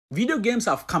Video games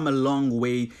have come a long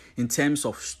way in terms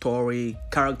of story,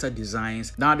 character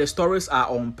designs. Now the stories are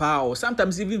on par or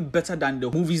sometimes even better than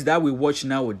the movies that we watch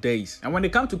nowadays. And when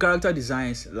it comes to character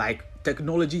designs, like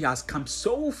technology has come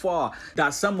so far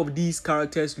that some of these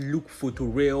characters look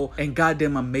photoreal and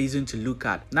goddamn amazing to look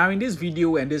at. Now in this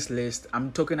video and this list,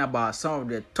 I'm talking about some of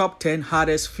the top 10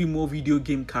 hardest female video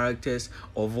game characters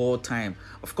of all time.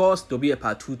 Of course, there'll be a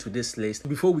part 2 to this list.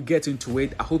 Before we get into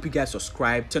it, I hope you guys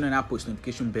subscribe, turn on that post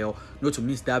notification bell not to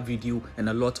miss that video, and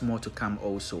a lot more to come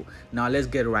also. Now let's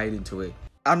get right into it.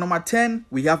 At number 10,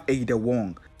 we have Ada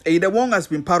Wong. Ada Wong has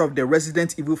been part of the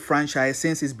Resident Evil franchise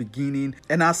since its beginning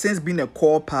and has since been a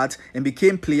core part and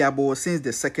became playable since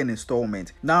the second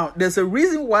installment. Now, there's a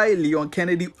reason why Leon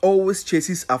Kennedy always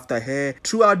chases after her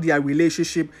throughout their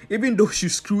relationship, even though she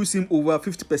screws him over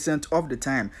 50% of the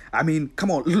time. I mean,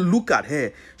 come on, look at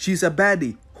her. She's a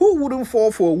baddie. Who wouldn't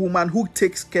fall for a woman who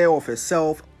takes care of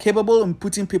herself, capable of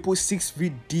putting people 6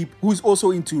 feet deep, who's also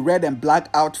into red and black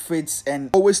outfits and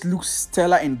always looks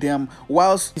stellar in them,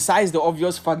 whilst besides the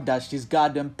obvious fact that she's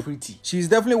goddamn pretty. She's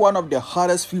definitely one of the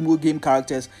hardest female game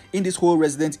characters in this whole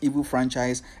Resident Evil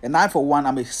franchise, and I for one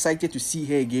am excited to see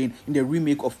her again in the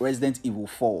remake of Resident Evil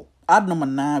 4. At number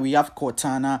 9, we have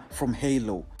Cortana from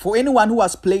Halo. For anyone who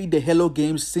has played the Halo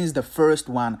games since the first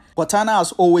one, Cortana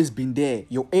has always been there,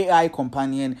 your AI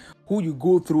companion who you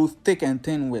go through thick and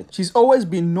thin with. She's always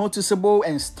been noticeable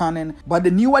and stunning, but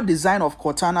the newer design of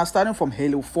Cortana starting from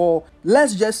Halo 4,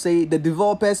 let's just say the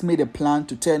developers made a plan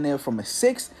to turn her from a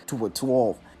 6 to a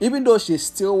 12. Even though she's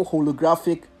still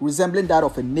holographic, resembling that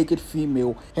of a naked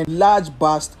female, her large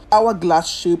bust, hourglass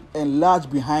shape and large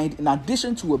behind, in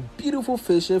addition to a beautiful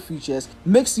facial features,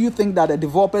 makes you think that the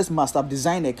developers must have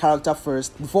designed a character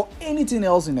first before anything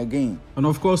else in the game. And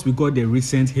of course, we got the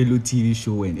recent Halo TV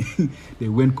show and they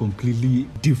went completely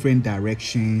different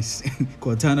directions.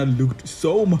 Cortana looked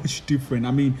so much different.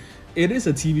 I mean, it is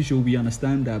a TV show, we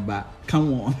understand that, but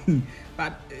come on.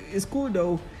 But it's cool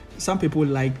though. Some people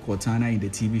like Cortana in the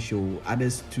TV show,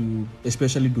 others too,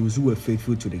 especially those who were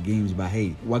faithful to the games, but hey,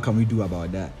 what can we do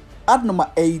about that? At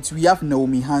number 8, we have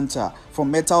Naomi Hunter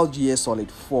from Metal Gear Solid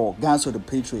 4, Guns of the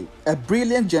Patriot, a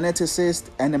brilliant geneticist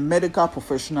and a medical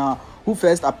professional who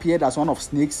first appeared as one of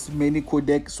Snake's many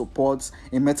codec supports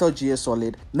in Metal Gear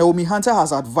Solid. Naomi Hunter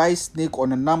has advised Snake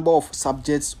on a number of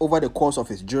subjects over the course of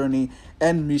his journey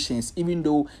and missions, even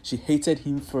though she hated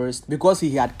him first because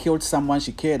he had killed someone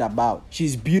she cared about.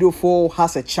 She's beautiful,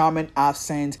 has a charming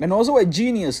accent, and also a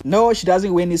genius. No, she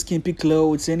doesn't wear any skimpy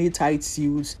clothes, any tight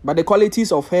suits, but the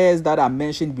qualities of hers that I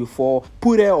mentioned before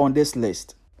put her on this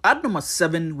list. At number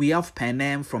 7, we have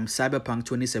Venom from Cyberpunk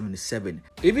 2077.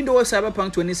 Even though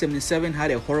Cyberpunk 2077 had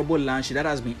a horrible launch that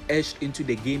has been etched into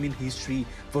the gaming history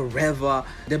forever,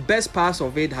 the best part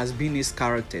of it has been its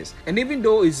characters. And even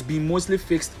though it's been mostly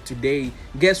fixed today,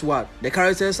 guess what? The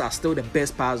characters are still the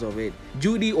best parts of it.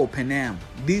 Judy or Venom,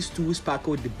 these two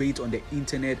sparkled debate on the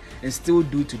internet and still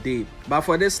do today. But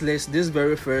for this list, this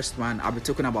very first one, I'll be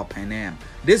talking about Venom.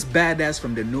 This badass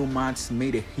from the Nomads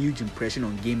made a huge impression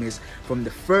on gamers from the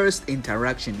first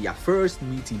interaction, their first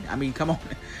meeting. I mean, come on.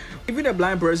 Even a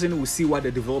blind person will see what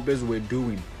the developers were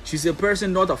doing. She's a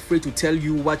person not afraid to tell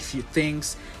you what she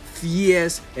thinks,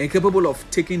 fears, and capable of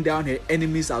taking down her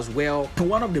enemies as well.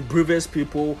 One of the bravest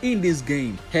people in this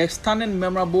game. Her stunning,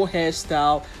 memorable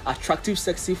hairstyle, attractive,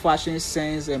 sexy fashion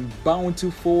sense, and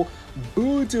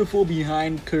beautiful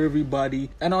behind curvy body,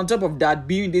 and on top of that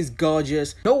being this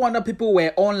gorgeous, no wonder people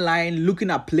were online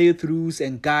looking at playthroughs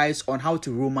and guides on how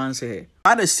to romance her.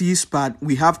 At the C spot,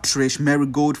 we have Trish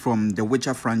Merigold from the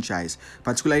Witcher franchise,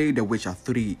 particularly The Witcher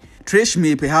 3. Trish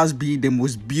may perhaps be the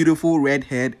most beautiful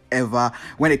redhead ever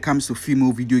when it comes to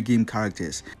female video game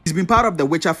characters. She's been part of the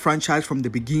Witcher franchise from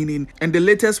the beginning, and the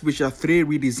latest Witcher 3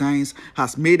 redesigns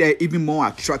has made her even more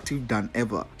attractive than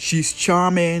ever. She's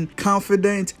charming,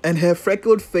 confident, and her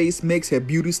freckled face makes her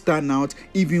beauty stand out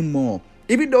even more.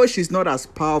 Even though she's not as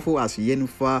powerful as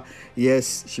Yennefer,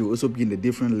 yes, she will also be in a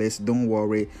different list, don't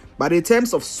worry. But in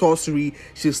terms of sorcery,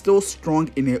 she's still strong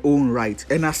in her own right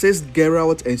and assists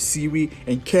Geralt and Ciri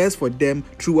and cares for them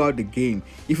throughout the game.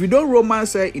 If you don't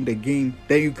romance her in the game,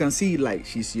 then you can see like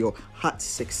she's your hot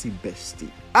sexy bestie.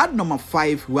 At number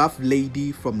 5, we have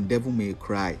Lady from Devil May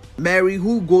Cry. Mary,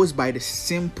 who goes by the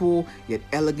simple yet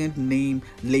elegant name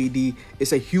Lady,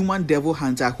 is a human devil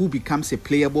hunter who becomes a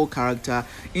playable character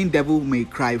in Devil May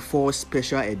Cry 4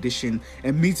 Special Edition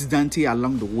and meets Dante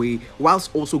along the way,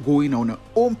 whilst also going on her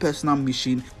own personal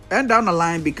mission and down the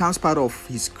line becomes part of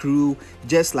his crew,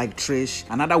 just like Trish,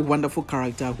 another wonderful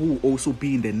character who will also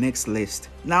be in the next list.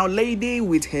 Now, lady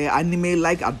with her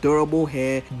anime-like adorable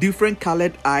hair, different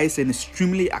colored eyes, and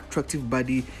extremely attractive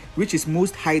body, which is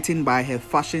most heightened by her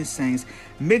fashion sense,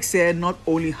 makes her not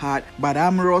only hot but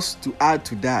amorous to add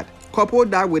to that. Couple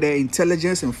that with her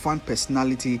intelligence and fun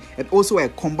personality, and also her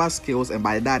combat skills, and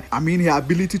by that I mean her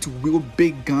ability to wield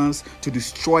big guns to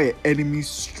destroy her enemies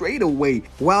straight away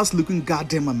whilst looking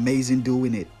goddamn amazing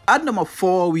doing it. At number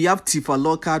 4, we have Tifa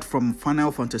Lockhart from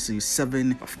Final Fantasy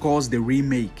VII, of course the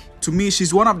remake. To me,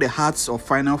 she's one of the hearts of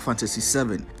Final Fantasy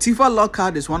VII. Tifa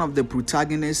Lockhart is one of the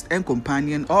protagonists and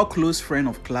companion or close friend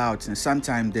of Cloud, and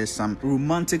sometimes there's some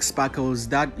romantic sparkles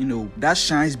that, that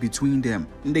shines between them.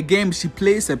 In the game, she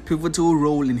plays a pivotal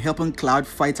role in helping Cloud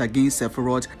fight against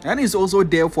Sephiroth, and is also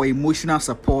there for emotional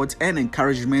support and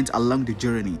encouragement along the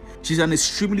journey. She's an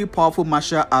extremely powerful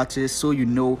martial artist, so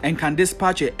and can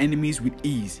dispatch her enemies with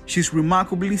ease. She's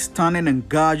remarkably stunning and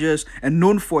gorgeous, and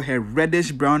known for her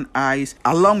reddish brown eyes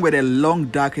along with her long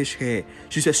darkish hair.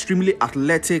 She's extremely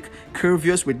athletic,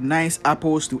 curvious with nice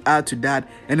apples to add to that,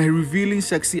 and her revealing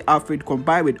sexy outfit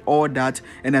combined with all that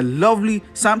and a lovely,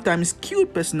 sometimes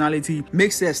cute personality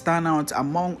makes her stand out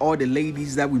among all the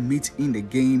ladies that we meet in the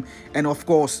game, and of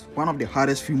course one of the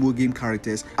hottest female game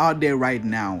characters out there right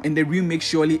now, and the remake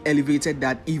surely elevated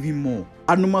that even more.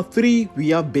 At number 3, we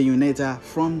have Bayonetta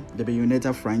from the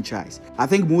Bayonetta franchise. I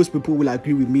think most people will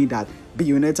agree with me that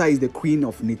Bayonetta is the queen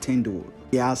of Nintendo.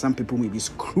 Yeah, some people may be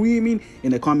screaming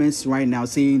in the comments right now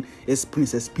saying it's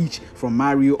Princess Peach from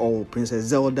Mario or Princess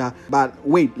Zelda. But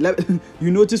wait,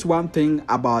 you notice one thing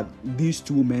about these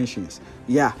two mentions.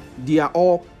 Yeah, they are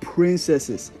all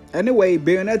princesses. Anyway,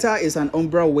 Bayonetta is an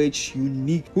Umbra witch,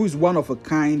 unique, who is one of a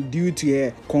kind due to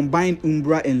her combined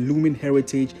Umbra and Lumen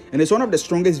heritage, and is one of the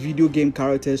strongest video game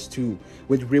characters too,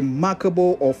 with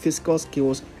remarkable physical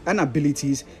skills and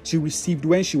abilities she received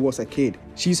when she was a kid.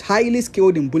 She's highly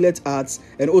skilled in bullet arts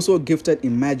and also gifted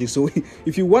in magic, so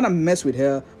if you want to mess with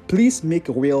her, please make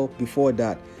a will before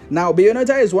that. Now,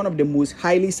 Bayonetta is one of the most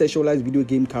highly sexualized video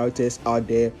game characters out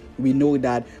there. We know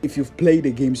that if you've played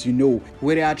the games,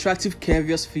 with her attractive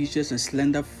curvious features and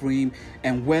slender frame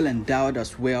and well endowed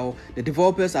as well. The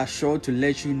developers are sure to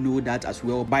let you know that as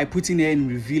well by putting her in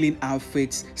revealing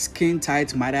outfits, skin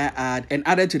tight might I add, and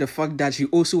added to the fact that she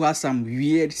also has some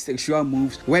weird sexual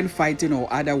moves when fighting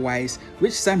or otherwise,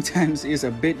 which sometimes is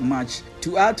a bit much.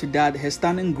 To add to that, her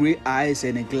stunning grey eyes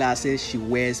and the glasses she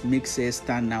wears makes her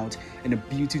stand out and a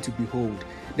beauty to behold.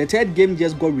 The third game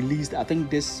just got released, I think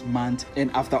this month,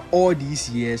 and after all these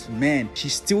years, man,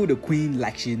 she's still the queen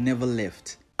like she never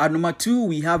left. At number 2,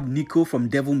 we have Nico from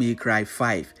Devil May Cry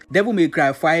 5. Devil May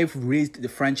Cry 5 raised the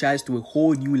franchise to a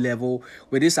whole new level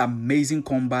with this amazing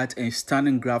combat and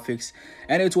stunning graphics,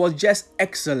 and it was just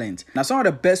excellent. Now, some of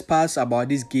the best parts about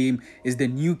this game is the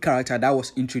new character that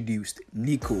was introduced,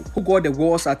 Nico, who got the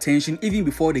world's attention even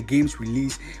before the game's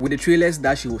release with the trailers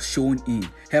that she was shown in.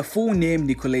 Her full name,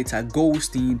 Nicoletta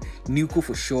Goldstein, Nico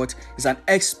for short, is an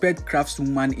expert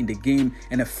craftswoman in the game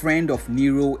and a friend of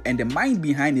Nero and the mind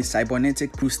behind the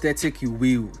cybernetic prosthetic he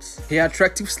wields. Her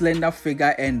attractive slender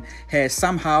figure and her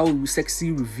somehow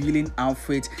sexy revealing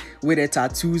outfit with her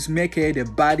tattoos make her the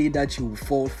body that you will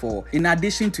fall for. In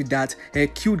addition to that, her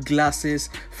cute glasses,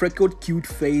 freckled cute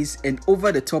face, and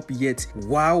over the top yet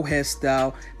wow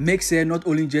hairstyle makes her not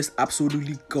only just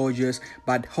absolutely gorgeous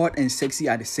but hot and sexy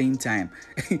at the same time.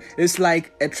 It's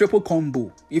like a triple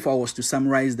combo if I was to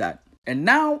summarize that. And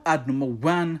now at number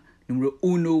 1, numero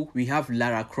uno, we have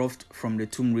Lara Croft from the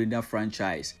Tomb Raider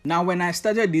franchise. Now, when I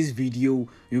started this video,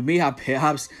 you may have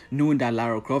perhaps known that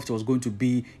Lara Croft was going to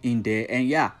be in there, and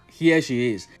yeah, here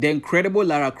she is. The incredible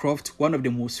Lara Croft, one of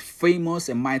the most famous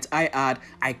and might I add,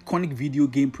 iconic video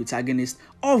game protagonists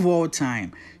of all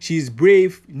time. She is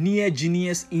brave, near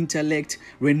genius intellect,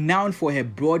 renowned for her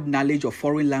broad knowledge of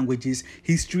foreign languages,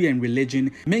 history and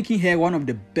religion, making her one of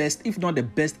the best, if not the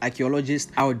best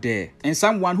archaeologist out there. And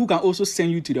someone who can also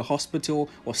send you to the hospital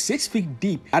or 6 feet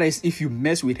deep, that is if you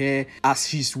mess with her, as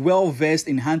she's well versed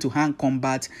in hand-to-hand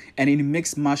combat and in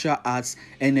mixed martial arts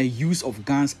and the use of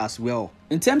guns as well.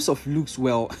 In terms of looks,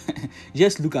 well,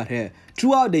 just look at her.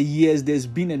 Throughout the years, there's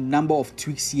been a number of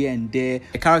tweaks here and there.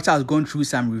 The character has gone through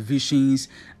some revisions,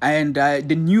 and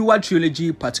the newer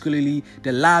trilogy, particularly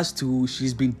the last two,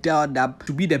 she's been dialed up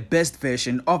to be the best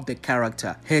version of the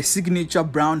character. Her signature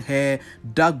brown hair,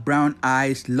 dark brown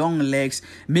eyes, long legs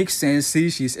makes sense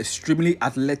since she's extremely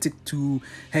athletic too.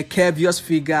 Her curvious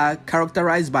figure,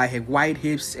 characterized by her wide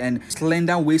hips and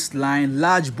slender waistline,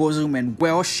 large bosom and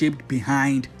well-shaped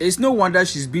behind. It's no wonder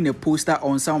she's been a poster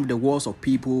on some of the walls of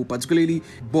people, particularly particularly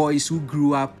boys who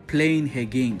grew up playing her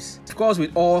games. Of course,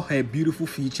 with all her beautiful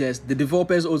features, the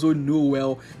developers also know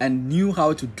well and knew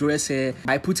how to dress her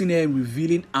by putting her in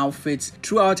revealing outfits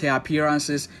throughout her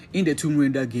appearances in the Tomb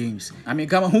Raider games. I mean,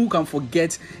 come on, who can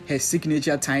forget her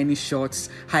signature tiny shorts,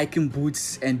 hiking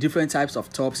boots, and different types of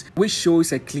tops, which shows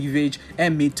her cleavage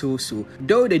and mid-torso.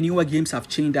 Though the newer games have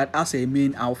changed that as a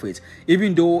main outfit,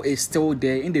 even though it's still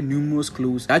there in the numerous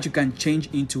clothes that you can change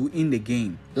into in the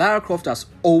game. Lara Croft has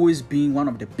always been one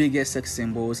of the biggest sex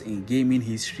symbols in gaming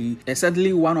history, and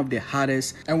certainly one of the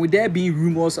hardest, and with there being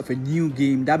rumors of a new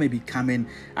game that may be coming,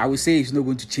 I would say it's not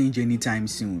going to change anytime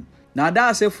soon. Now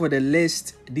that's it for the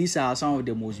list. These are some of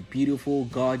the most beautiful,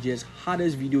 gorgeous,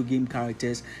 hardest video game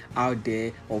characters out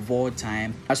there of all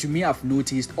time. As you may have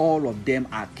noticed, all of them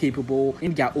are capable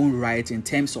in their own right in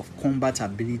terms of combat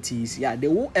abilities. Yeah, they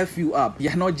will F you up.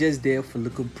 You're not just there for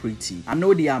looking pretty. I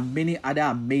know there are many other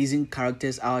amazing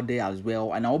characters out there as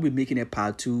well, and I'll be making a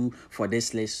part 2 for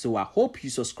this list. So I hope you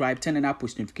subscribe, turn on that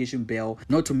post notification bell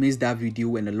not to miss that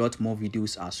video and a lot more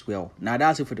videos as well. Now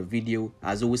that's it for the video.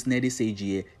 As always, Nerdy Sage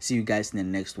here. See you guys in the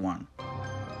next one.